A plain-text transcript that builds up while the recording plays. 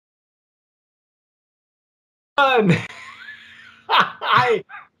Everyone. Hi,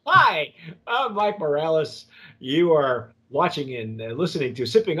 hi. I'm Mike Morales. You are watching and listening to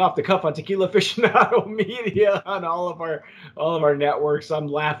Sipping Off the Cuff on Tequila Aficionado Media on all of our networks. I'm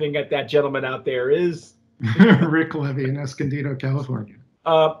laughing at that gentleman out there. Is Rick Levy in Escondido, California.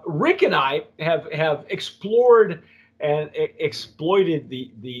 Rick and I have explored and exploited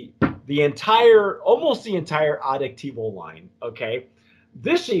the entire almost the entire Adictivo line. Okay,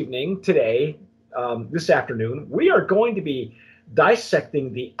 this evening, today, this afternoon, we are going to be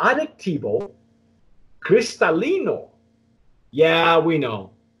dissecting the Adictivo Cristalino. Yeah, we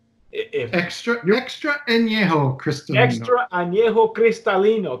know. If you Extra añejo cristalino. extra añejo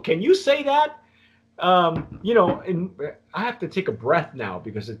cristalino, can you say that? And I have to take a breath now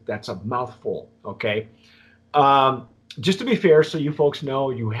because that's a mouthful. Okay. Um, just to be fair, so you folks know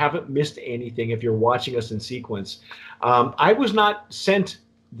you haven't missed anything if you're watching us in sequence. I was not sent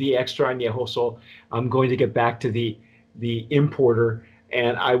the extra añejo, so I'm going to get back to the importer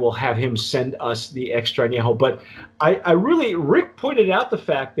and I will have him send us the extra añejo. But I really, Rick pointed out the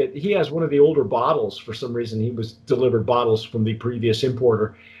fact that he has one of the older bottles for some reason. He was delivered bottles from the previous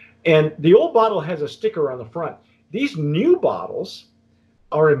importer, and the old bottle has a sticker on the front. These new bottles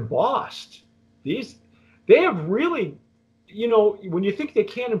are embossed. These they have really, when you think they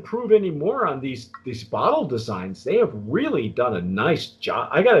can't improve anymore on these bottle designs, they have really done a nice job.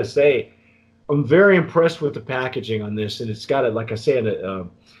 I gotta say, I'm very impressed with the packaging on this, and it's got a, like I said,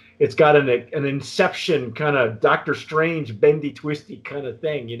 it's got an Inception kind of Doctor Strange bendy twisty kind of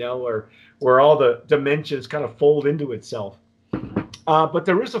thing, where all the dimensions kind of fold into itself. But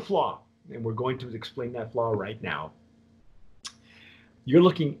there is a flaw, and we're going to explain that flaw right now. You're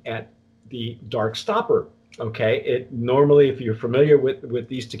looking at the dark stopper. Okay, it normally, if you're familiar with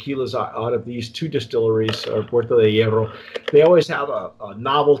these tequilas out of these two distilleries, or Puerto de Hierro, they always have a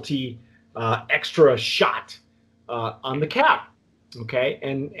novelty extra shot on the cap. Okay,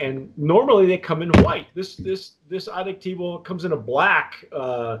 and normally they come in white. This Adictivo comes in a black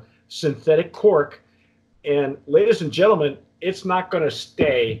synthetic cork, and ladies and gentlemen, it's not going to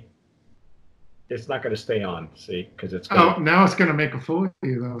stay. It's not going to stay on. See, because it's going. Oh, now it's going to make a fool of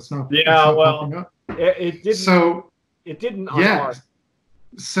you, though. It's not. Yeah, It's not well, popping up. it didn't. So It didn't on yeah. ours.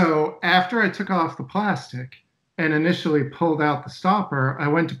 So after I took off the plastic and initially pulled out the stopper, I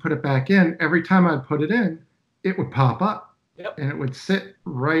went to put it back in. Every time I'd put it in, it would pop up, Yep. and it would sit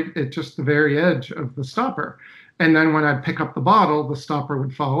right at just the very edge of the stopper. And then when I'd pick up the bottle, the stopper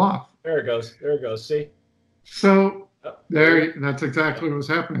would fall off. There it goes. There it goes. See. So Yep. that's exactly what was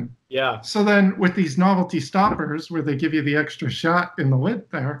happening. Yeah. So then with these novelty stoppers where they give you the extra shot in the lid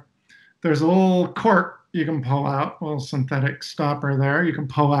there's a little cork you can pull out, a little synthetic stopper there you can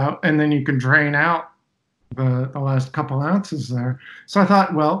pull out, and then you can drain out the last couple ounces there. So I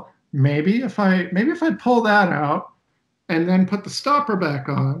thought, well, maybe if I pull that out and then put the stopper back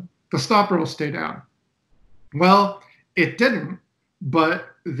on, the stopper will stay down. Well, it didn't, but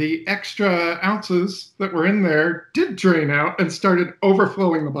the extra ounces that were in there did drain out and started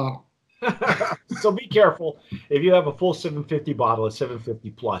overflowing the bottle. So be careful if you have a full 750 bottle, a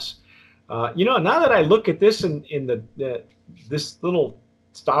 750 plus. Now that I look at this in this little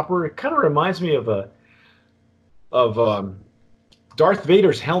stopper, it kind of reminds me of Darth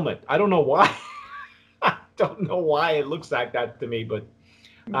Vader's helmet. I don't know why. I don't know why it looks like that to me, but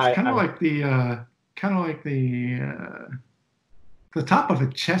It's I, I kind of like the top of a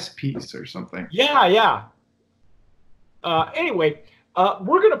chess piece or something. yeah, yeah. Anyway,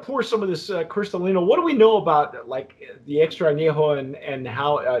 we're gonna pour some of this Cristalino. What do we know about like the extra añejo and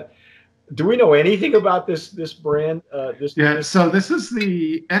how? Do we know anything about this brand? Yeah, so this is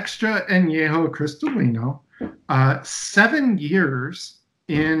the Extra Añejo Cristalino, 7 years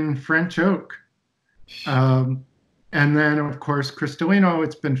in French oak. Um, and then, of course, Cristalino,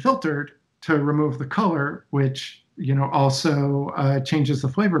 it's been filtered to remove the color, which, also changes the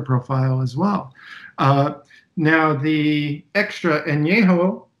flavor profile as well. Uh, Now, the Extra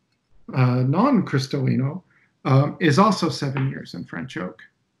Añejo non-Cristalino is also 7 years in French oak.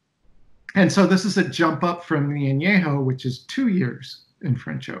 And so this is a jump up from the añejo, which is 2 years in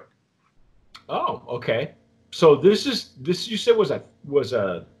French oak. Oh, okay. So this you said was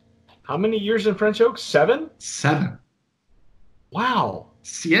a how many years in French oak? 7? Seven. Wow.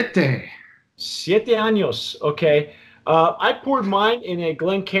 Siete. 7 años. Okay. I poured mine in a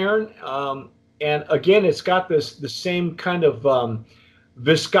Glencairn, and again, it's got the same kind of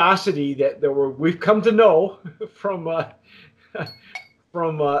viscosity that we've come to know from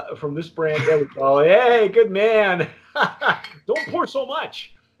from this brand. There we go. Hey, good man. Don't pour so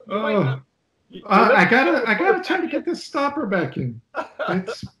much. You might not. Oh, I gotta try to get this stopper back in.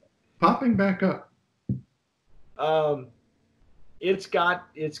 It's popping back up. Um, it's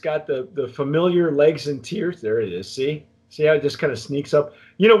got the familiar legs and tears. There it is. See how it just kind of sneaks up.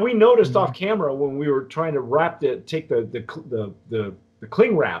 We noticed off camera when we were trying to take the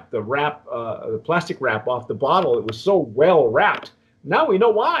cling wrap, the plastic wrap off the bottle. It was so well wrapped. Now we know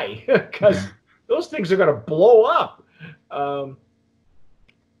why, because those things are going to blow up.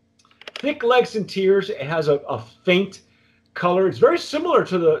 Thick legs and tears. It has a faint color. It's very similar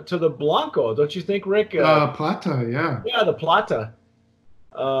to the Blanco, don't you think, Rick? Plata, yeah. Yeah, the Plata.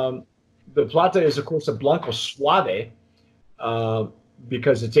 The Plata is, of course, a Blanco Suave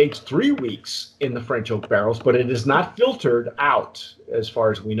because it's aged 3 weeks in the French oak barrels, but it is not filtered out as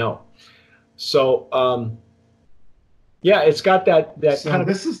far as we know. So, yeah, it's got that So kind of.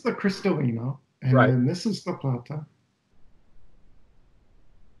 this is the Cristalino, and Right. then this is the Plata.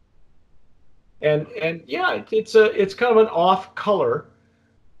 And yeah, it's kind of an off color.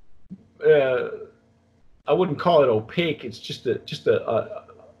 I wouldn't call it opaque. It's just a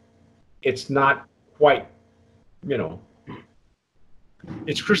it's not quite,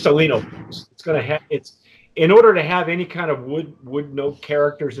 it's Cristalino. It's going to have in order to have any kind of wood note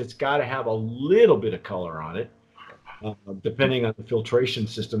characters, it's got to have a little bit of color on it, depending on the filtration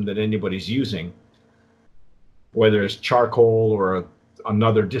system that anybody's using, whether it's charcoal or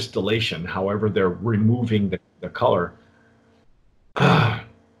another distillation, however they're removing the color.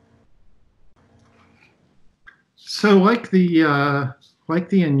 So like the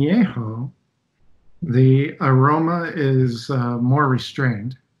añejo, the aroma is more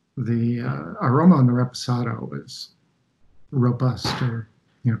restrained. The aroma on the reposado is robust, or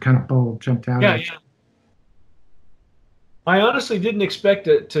kind of bold, jumped out. Yeah. I honestly didn't expect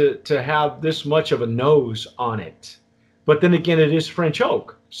it to have this much of a nose on it, but then again, it is French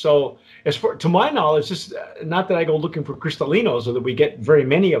oak. So, to my knowledge, just not that I go looking for Cristalinos or that we get very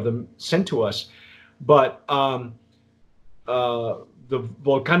many of them sent to us, but the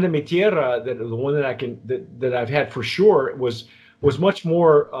Volcán de mi Tierra, the one that I've had for sure, was much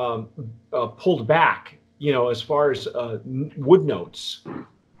more pulled back, as far as wood notes.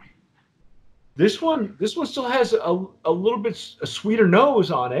 This one still has a little bit a sweeter nose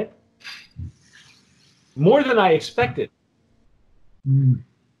on it, more than I expected.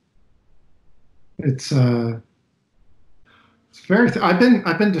 It's very. I've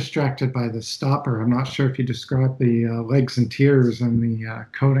been distracted by the stopper. I'm not sure if you described the legs and tears and the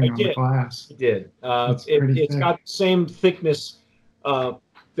coating on the glass. I did. It's got the same thickness that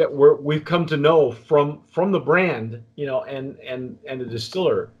we've come to know from the brand, and the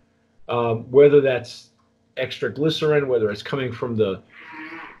distiller. Whether that's extra glycerin, whether it's coming from the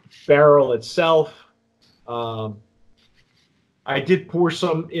barrel itself. I did pour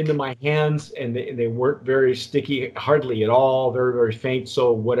some into my hands, and they weren't very sticky, hardly at all, very, very faint.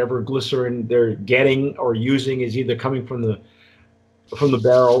 So whatever glycerin they're getting or using is either coming from the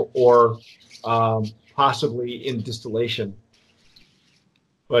barrel or possibly in distillation.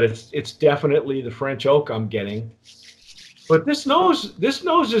 But it's definitely the French oak I'm getting. But this nose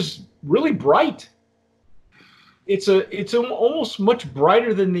is really bright. It's almost much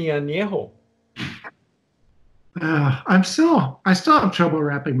brighter than the añejo. I still have trouble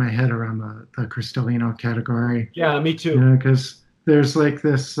wrapping my head around the Cristalino category. Yeah, me too. Because there's like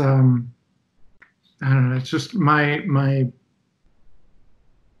this. I don't know. It's just my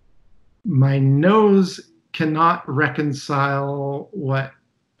nose cannot reconcile what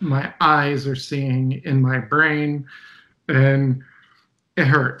my eyes are seeing in my brain, and it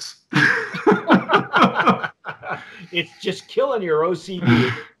hurts. It's just killing your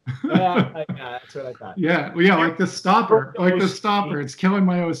OCD. Yeah, that's what I thought. Yeah, like the stopper, it's killing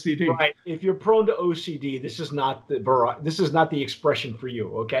my OCD. Right. If you're prone to OCD, this is not the expression for you.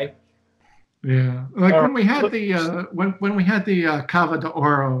 Okay. Yeah, like when we had the when we had the Cava de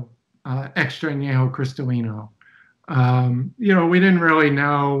Oro extra añejo Cristalino, we didn't really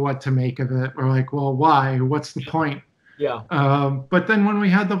know what to make of it. We're like, well, why? What's the point? Yeah. But then when we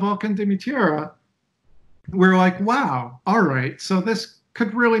had the Volcán de mi Tierra, we're like, wow, all right, so this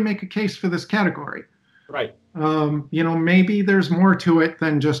could really make a case for this category. Right. Maybe there's more to it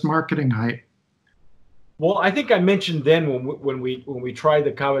than just marketing hype. Well, I think I mentioned then when we tried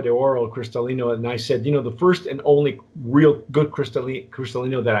the Cava de Oro Cristalino, and I said, the first and only real good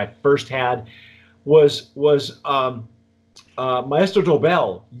Cristalino that I first had was Maestro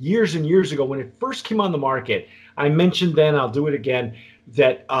Dobel years and years ago when it first came on the market. I mentioned then, I'll do it again,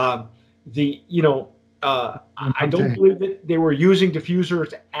 that I don't believe that they were using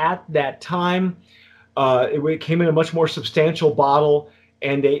diffusers at that time. It came in a much more substantial bottle,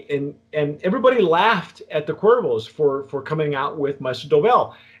 and everybody laughed at the Cuervos for coming out with Maestro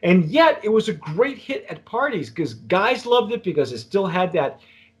Dobel. And yet it was a great hit at parties because guys loved it because it still had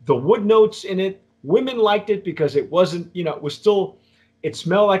the wood notes in it. Women liked it because it wasn't, it was still, it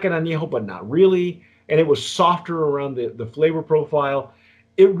smelled like an añejo, but not really. And it was softer around the flavor profile.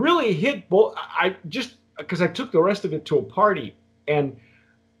 It really hit both. I just, because I took the rest of it to a party and,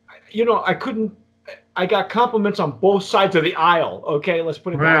 I got compliments on both sides of the aisle. Okay, let's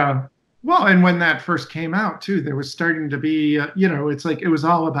put it that way. Well, and when that first came out too, there was starting to be, it's like it was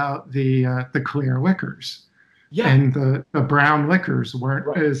all about the clear liquors, and the brown liquors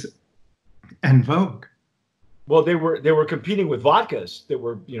weren't as en vogue. Well, they were competing with vodkas. There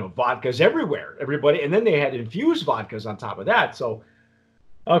were vodkas everywhere, everybody, and then they had infused vodkas on top of that. So,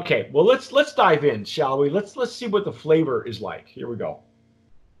 okay, well let's dive in, shall we? Let's see what the flavor is like. Here we go.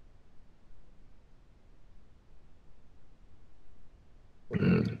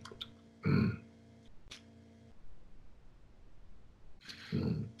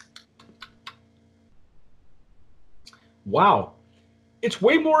 Wow, it's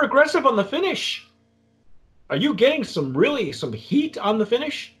way more aggressive on the finish. Are you getting some heat on the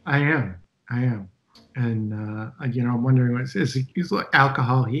finish? I am, and I'm wondering, is it like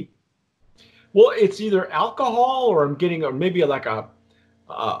alcohol heat? Well, it's either alcohol, or I'm getting, or maybe like a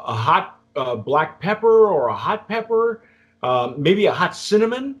hot black pepper or a hot pepper, maybe a hot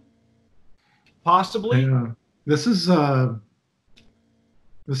cinnamon, possibly. This is the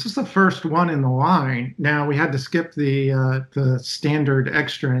first one in the line. Now we had to skip the standard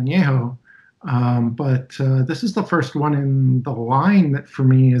extra añejo, but this is the first one in the line that for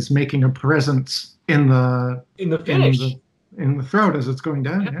me is making a presence in the finish, in the throat as it's going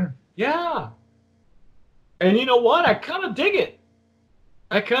down. Yeah. And you know what? I kind of dig it.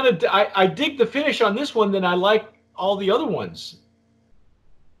 I dig the finish on this one than I like all the other ones.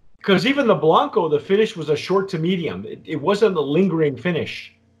 Because even the Blanco, the finish was a short to medium. It wasn't a lingering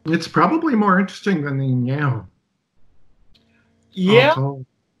finish. It's probably more interesting than the añejo. Yeah. Also.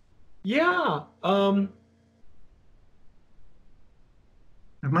 Yeah. I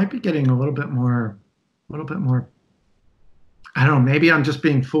might be getting a little bit more. I don't know. Maybe I'm just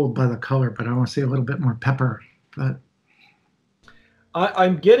being fooled by the color, but I want to see a little bit more pepper. But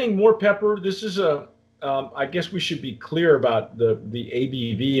I'm getting more pepper. This is I guess we should be clear about the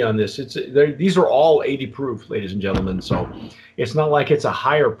ABV on this. These are all 80 proof, ladies and gentlemen. So it's not like it's a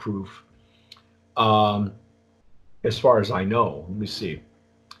higher proof, as far as I know. Let me see.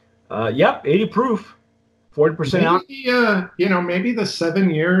 Yep, 80 proof, 40% out. Maybe the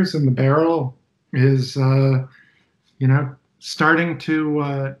 7 years in the barrel is, starting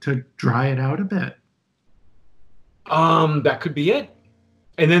to dry it out a bit. That could be it.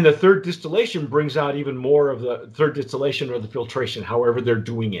 And then the third distillation brings out even more of the third distillation or the filtration, however they're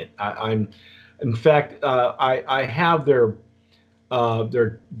doing it. In fact, I have they were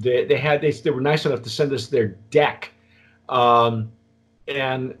nice enough to send us their deck, and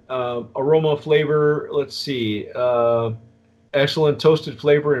aroma flavor. Let's see, excellent toasted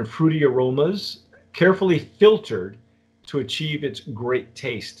flavor and fruity aromas, carefully filtered to achieve its great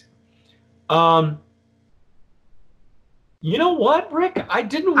taste. You know what, Rick? I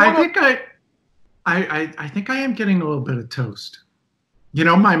didn't want to... I think I am getting a little bit of toast.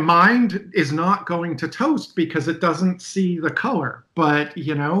 My mind is not going to toast because it doesn't see the color. But,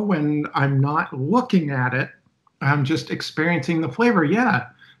 when I'm not looking at it, I'm just experiencing the flavor. Yeah,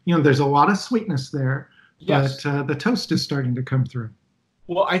 there's a lot of sweetness there. Yes. But the toast is starting to come through.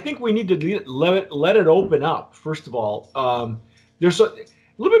 Well, I think we need to let it open up, first of all.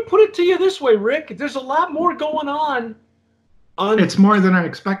 Let me put it to you this way, Rick. There's a lot more going on. It's more than I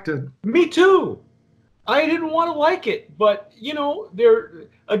expected. Me too. I didn't want to like it, but you're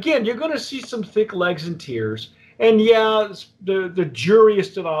going to see some thick legs and tears, and the jury is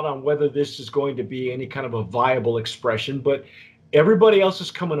still out on whether this is going to be any kind of a viable expression. But everybody else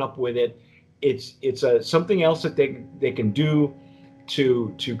is coming up with it. It's something else that they can do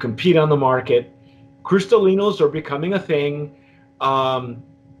to compete on the market. Cristalinos are becoming a thing.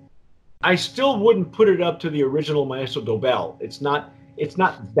 I still wouldn't put it up to the original Maestro Dobel. It's not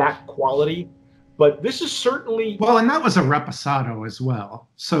that quality, but this is certainly... Well, and that was a Reposado as well.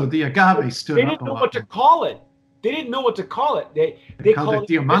 So the agave stood up. They didn't know what to call it. They didn't know what to call it. They called it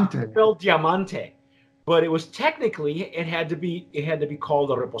Diamante. Dobel Diamante. But it was technically, it had to be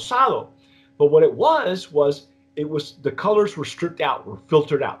called a Reposado. But what it was the colors were stripped out, were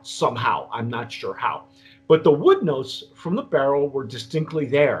filtered out somehow. I'm not sure how. But the wood notes from the barrel were distinctly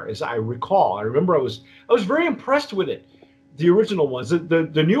there, as I recall. I remember I was very impressed with it. The original ones,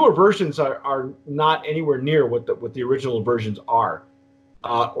 the newer versions are not anywhere near what the original versions are,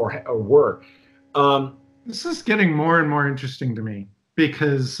 or were. This is getting more and more interesting to me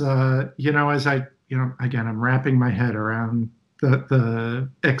because as I again, I'm wrapping my head around the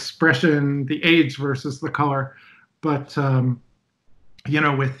expression, the age versus the color, but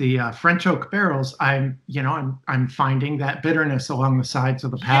with the French oak barrels, I'm finding that bitterness along the sides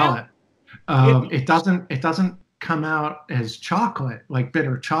of the palate. It doesn't come out as chocolate, like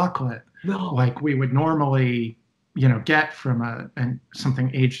bitter chocolate, No. like we would normally get from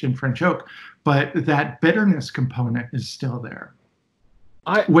something aged in French oak, but that bitterness component is still there,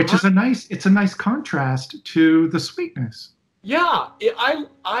 which is a nice contrast to the sweetness. Yeah,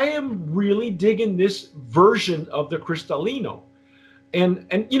 I am really digging this version of the Cristalino. And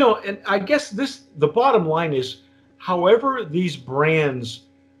I guess the bottom line is, however these brands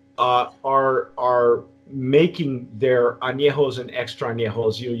are making their añejos and extra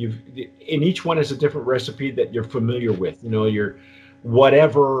añejos, and each one has a different recipe that you're familiar with. Your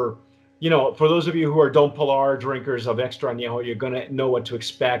whatever, for those of you who are Don Pilar drinkers of extra añejo, you're gonna know what to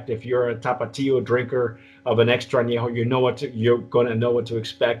expect. If you're a Tapatio drinker of an extra añejo, you're gonna know what to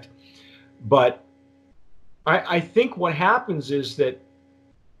expect. But I think what happens is that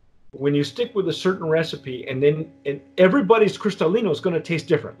when you stick with a certain recipe, and everybody's Cristalino is going to taste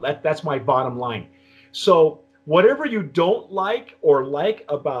different. That's my bottom line. So whatever you don't like or like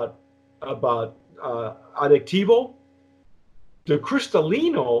about Adictivo, the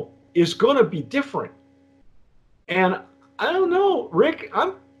Cristalino is going to be different. And I don't know, Rick,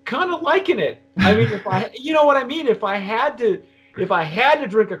 I'm kind of liking it. I mean, you know what I mean? If I had to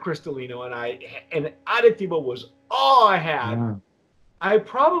drink a Cristalino and Adictivo was all I had, yeah, I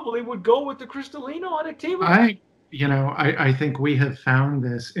probably would go with the Cristalino Adictivo. I think we have found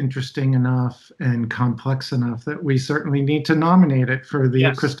this interesting enough and complex enough that we certainly need to nominate it for the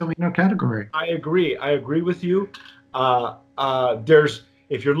Cristalino category. I agree with you.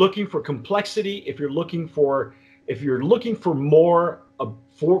 If you're looking for complexity, if you're looking for more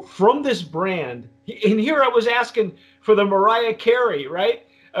from this brand, and here I was asking for the Mariah Carey, right?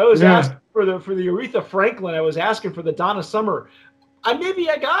 I was asking for the Aretha Franklin. I was asking for the Donna Summer. Maybe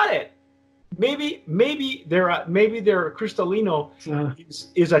I got it. Maybe their Cristalino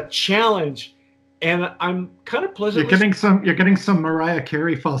is a challenge, and I'm kind of pleasantly. You're getting some Mariah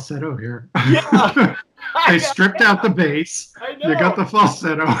Carey falsetto here. Yeah, they stripped out the bass. I know. You got the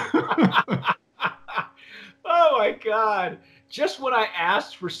falsetto. Oh my God! Just when I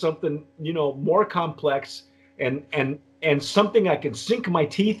asked for something, more complex and something I can sink my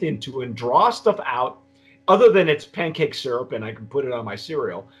teeth into and draw stuff out, other than it's pancake syrup and I can put it on my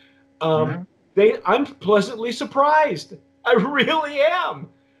cereal. I'm pleasantly surprised. I really am.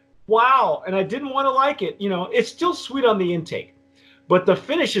 Wow. And I didn't want to like it. It's still sweet on the intake, but the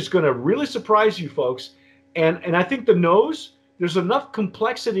finish is going to really surprise you folks. And I think the nose, there's enough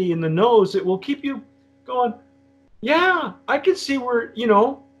complexity in the nose that will keep you going, yeah, I can see where,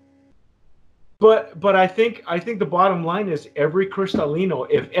 but I think the bottom line is every Cristalino,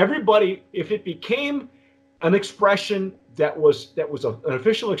 if it became an expression that was an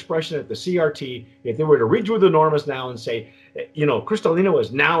official expression at the CRT, if they were to redo the normas now and say, Cristalino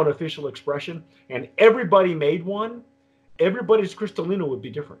is now an official expression, and everybody made one, everybody's Cristalino would be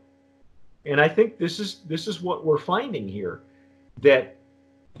different. And I think this is what we're finding here, that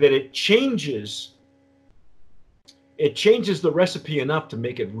it changes the recipe enough to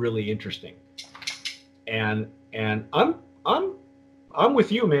make it really interesting. And I'm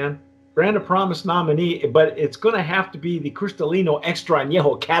with you, man. Brand of Promise nominee, but it's going to have to be the Cristalino Extra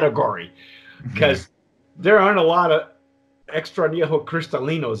Añejo category, because there aren't a lot of Extra Añejo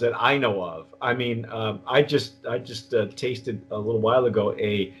Cristalinos that I know of. I mean, I just tasted a little while ago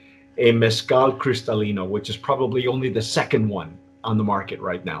a Mezcal Cristalino, which is probably only the second one on the market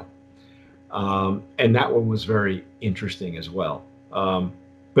right now, and that one was very interesting as well.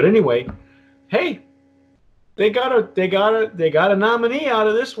 But anyway, hey. They got a nominee out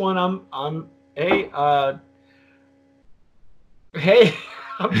of this one.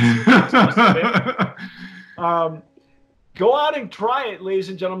 Go out and try it, ladies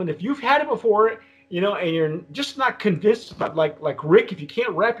and gentlemen. If you've had it before, and you're just not convinced, but like Rick, if you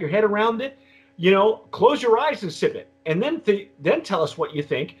can't wrap your head around it, close your eyes and sip it, and then tell us what you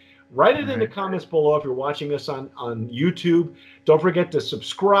think. Write it in the comments below if you're watching us on YouTube. Don't forget to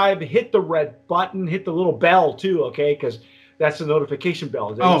subscribe, hit the red button, hit the little bell too, okay? Because that's the notification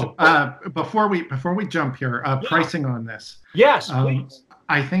bell. Before we jump here, pricing on this. Yes, please.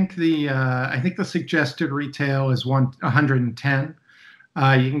 I think the suggested retail is 110.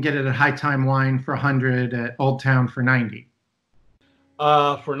 You can get it at High Time Wine for 100, at Old Town for 90.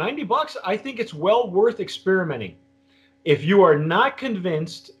 For $90, I think it's well worth experimenting. If you are not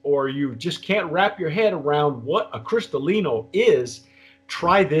convinced, or you just can't wrap your head around what a Cristalino is,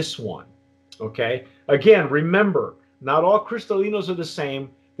 try this one. Okay. Again, remember, not all Cristalinos are the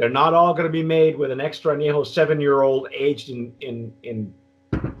same. They're not all going to be made with an extra añejo 7-year-old aged in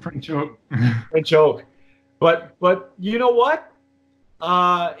French oak. French oak. But you know what?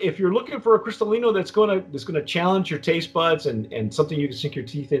 If you're looking for a Cristalino that's gonna challenge your taste buds and something you can sink your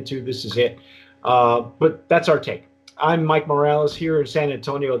teeth into, this is it. But that's our take. I'm Mike Morales here in San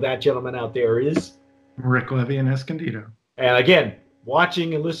Antonio. That gentleman out there is Rick Levy and Escondido. And again,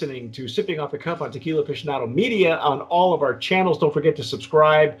 watching and listening to Sipping Off the Cuff on Tequila Aficionado Media on all of our channels. Don't forget to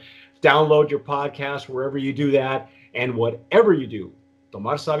subscribe, download your podcast wherever you do that, and whatever you do,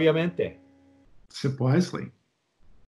 tomar sabiamente. Sip wisely.